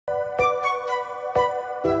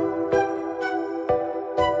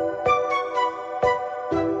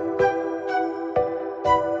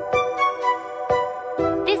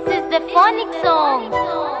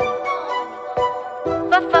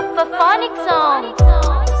Songs.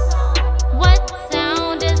 What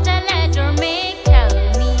sound does the letter make? Tell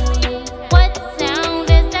me. What sound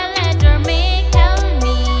does the letter make? Tell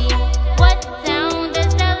me. What sound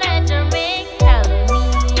does the letter make? Tell me.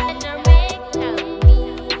 Letter make, tell me.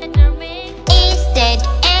 Letter make. A said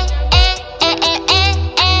and.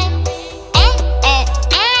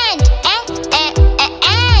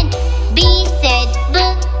 B said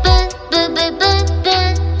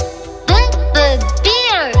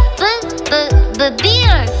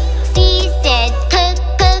beer. C said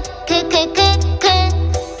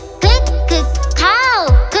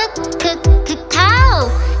cow.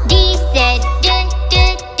 D said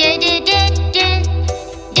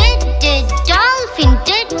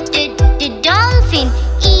dolphin.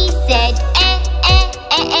 E said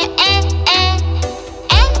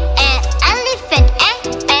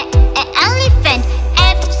elephant.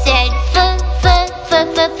 F said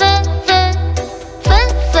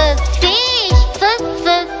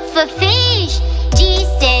fish. G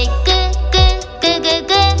said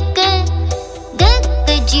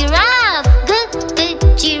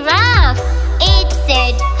giraffe. H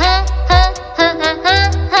said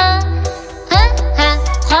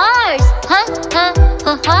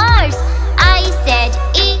horse. I said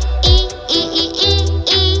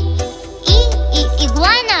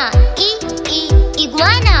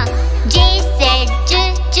iguana. J said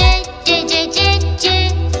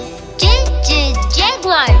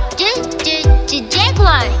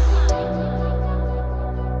jaguar.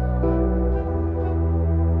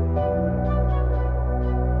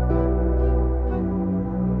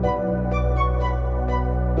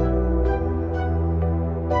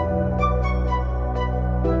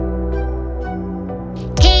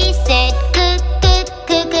 K said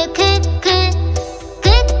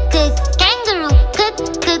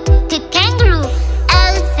kangaroo.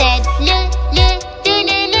 L said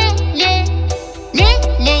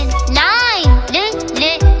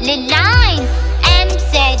line. M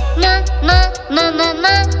said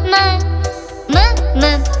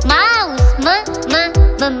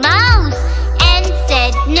mouse. N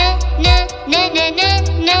said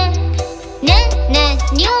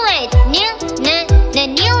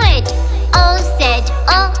knew it. O said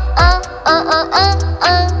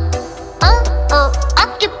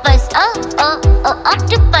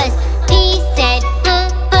octopus. P said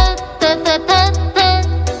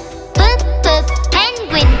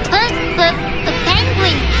penguin.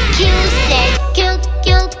 Q said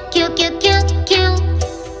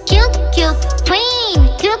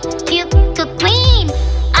queen.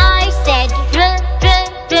 R said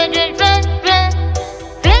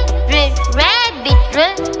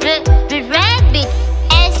rabbit.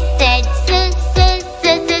 S said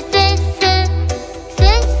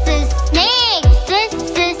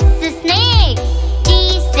snake. T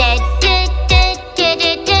said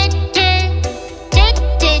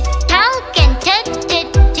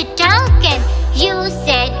toucan. U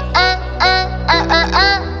said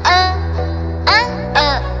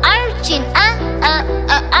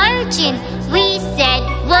urchin. We said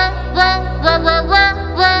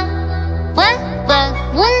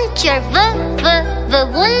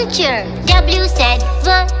vulture. W said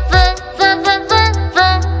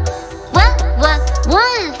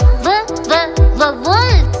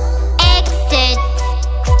wolf. X said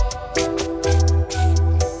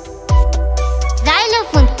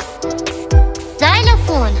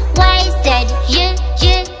xylophone. Y said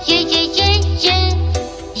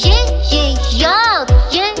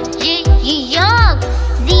yolk.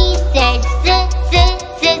 Z said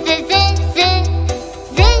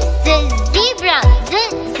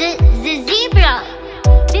zebra.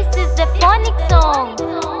 This is the Phonics Songs.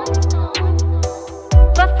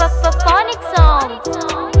 Phonics Songs.